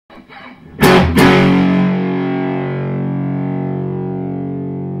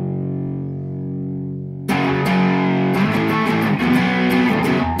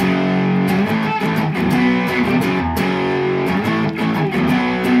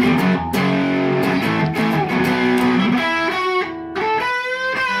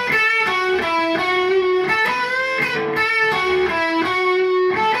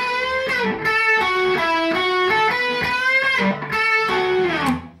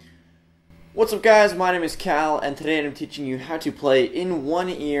What's up guys, my name is Cal, and today I'm teaching you how to play In One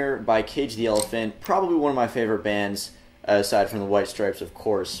Ear by Cage the Elephant, probably one of my favorite bands, aside from the White Stripes, of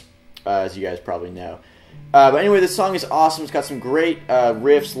course, as you guys probably know. But anyway, this song is awesome. It's got some great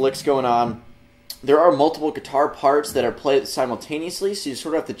riffs, licks going on. There are multiple guitar parts that are played simultaneously, so you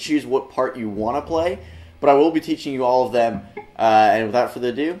sort of have to choose what part you want to play, but I will be teaching you all of them, and without further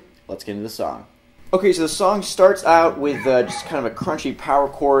ado, let's get into the song. Okay, so the song starts out with just kind of a crunchy power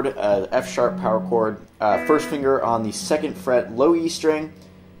chord, F-sharp power chord. First finger on the 2nd fret low E string,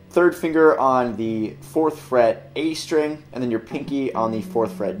 3rd finger on the 4th fret A string, and then your pinky on the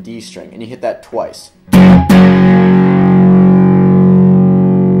 4th fret D string, and you hit that twice. And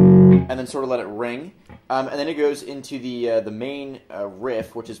then sort of let it ring. And then it goes into the main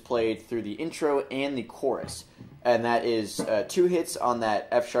riff, which is played through the intro and the chorus. And that is 2 hits on that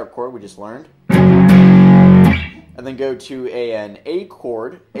F-sharp chord we just learned. And then go to an A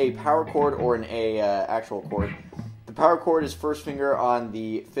chord, a power chord, or an A actual chord. The power chord is 1st finger on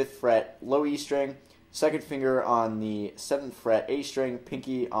the 5th fret low E string, 2nd finger on the 7th fret A string,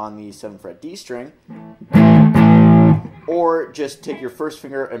 pinky on the 7th fret D string. Or just take your 1st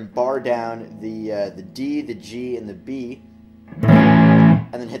finger and bar down the D, the G, and the B,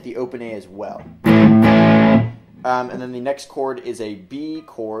 and then hit the open A as well. And then the next chord is a B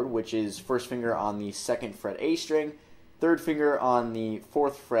chord, which is 1st finger on the 2nd fret A string, 3rd finger on the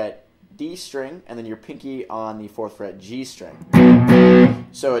 4th fret D string, and then your pinky on the 4th fret G string.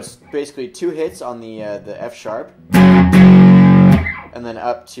 So it's basically 2 hits on the F sharp, and then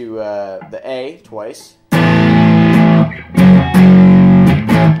up to the A twice,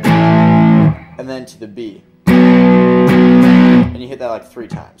 and then to the B. And you hit that like 3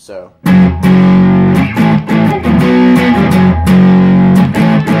 times, so...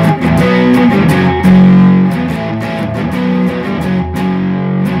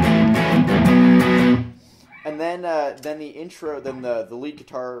 And then the intro, then the lead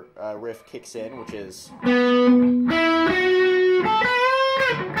guitar riff kicks in, which is... and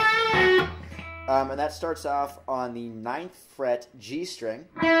that starts off on the 9th fret G string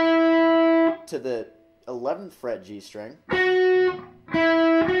to the 11th fret G string.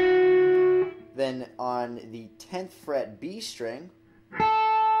 Then on the 10th fret B string,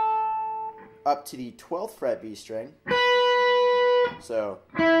 up to the 12th fret B string. So,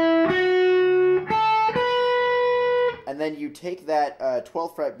 and then you take that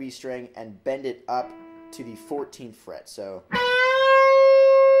 12th fret B string and bend it up to the 14th fret. So,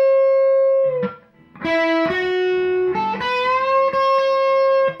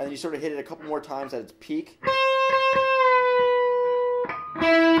 and then you sort of hit it a couple more times at its peak.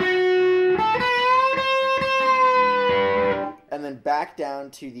 And then back down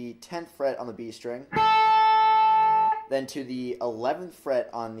to the 10th fret on the B string, then to the 11th fret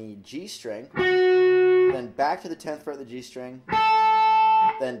on the G string, then back to the 10th fret of the G string,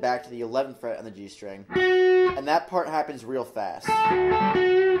 then back to the 11th fret on the G string, and that part happens real fast.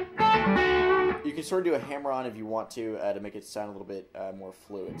 You can sort of do a hammer-on if you want to make it sound a little bit more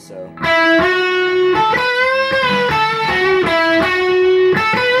fluid. So.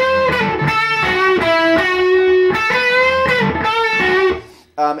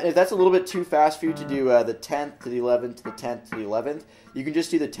 And if that's a little bit too fast for you to do the 10th to the 11th to the 10th to the 11th, you can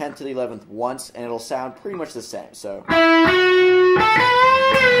just do the 10th to the 11th once, and it'll sound pretty much the same. So. But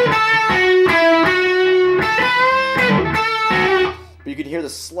you can hear the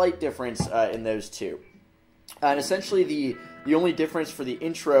slight difference in those two. And essentially the only difference for the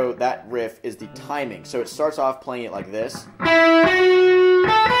intro, that riff, is the timing. So it starts off playing it like this.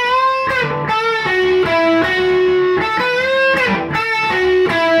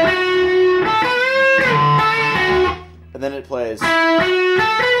 And then it plays.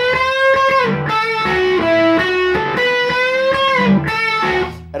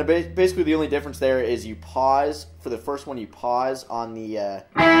 And basically the only difference there is you pause. For the first one, you pause on the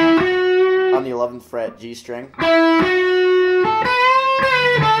 11th fret G string.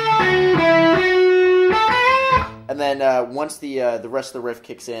 And then once the rest of the riff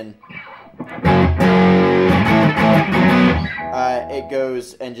kicks in, it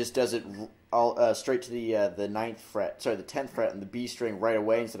goes and just does it all straight to the 9th fret, sorry, the 10th fret on the B string right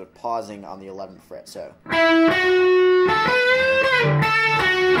away instead of pausing on the 11th fret. So.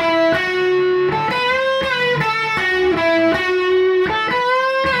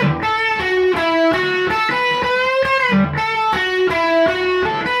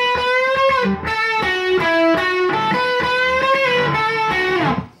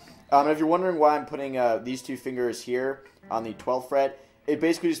 And if you're wondering why I'm putting these two fingers here on the 12th fret, it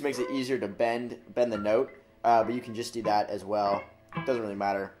basically just makes it easier to bend the note, but you can just do that as well. It doesn't really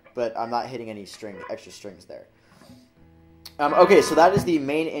matter, but I'm not hitting any extra strings there. Okay, so that is the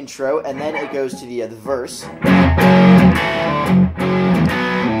main intro, and then it goes to the verse.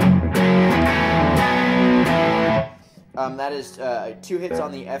 That is 2 hits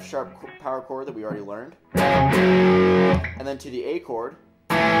on the F sharp power chord that we already learned, and then to the A chord.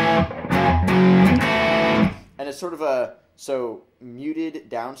 And it's sort of a muted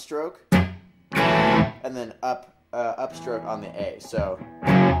downstroke, and then upstroke on the A. So.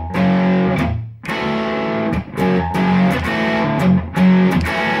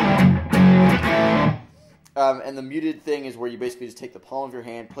 And the muted thing is where you basically just take the palm of your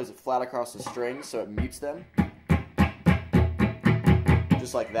hand, place it flat across the strings so it mutes them.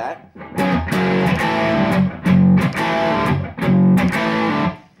 Just like that.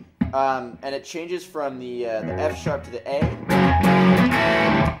 And it changes from the F sharp to the A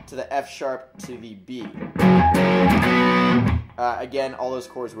to the F sharp to the B. Again, all those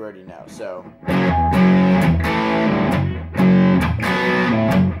chords we already know. So.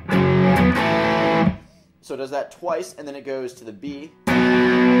 So it does that twice, and then it goes to the B,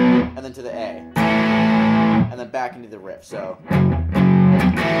 and then to the A, and then back into the riff. So.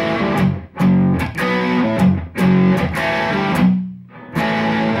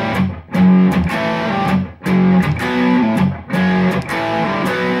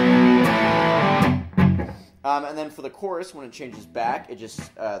 And then for the chorus, when it changes back, it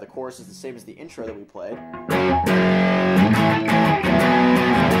just the chorus is the same as the intro that we played.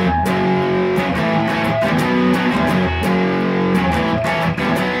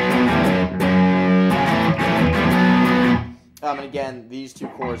 And again, these two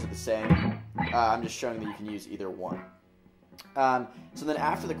chords are the same. I'm just showing that you can use either one. So then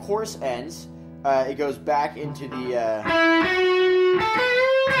after the chorus ends, it goes back into the.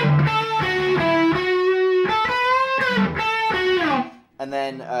 And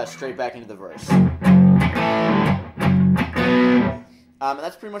then straight back into the verse. And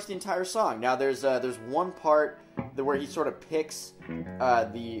that's pretty much the entire song. Now there's one part where he sort of picks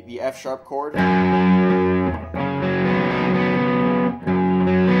the F sharp chord.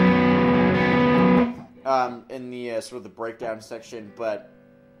 In the sort of the breakdown section, but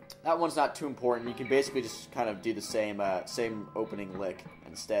that one's not too important. You can basically just kind of do the same opening lick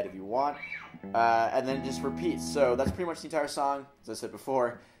instead if you want, and then it just repeats. So that's pretty much the entire song, as I said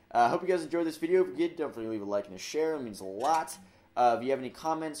before. I hope you guys enjoyed this video. If you did, don't forget to leave a like and a share. It means a lot. If you have any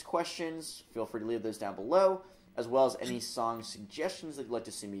comments, questions, feel free to leave those down below, as well as any song suggestions that you'd like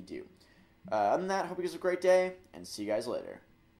to see me do. Other than that, hope you guys have a great day, and see you guys later.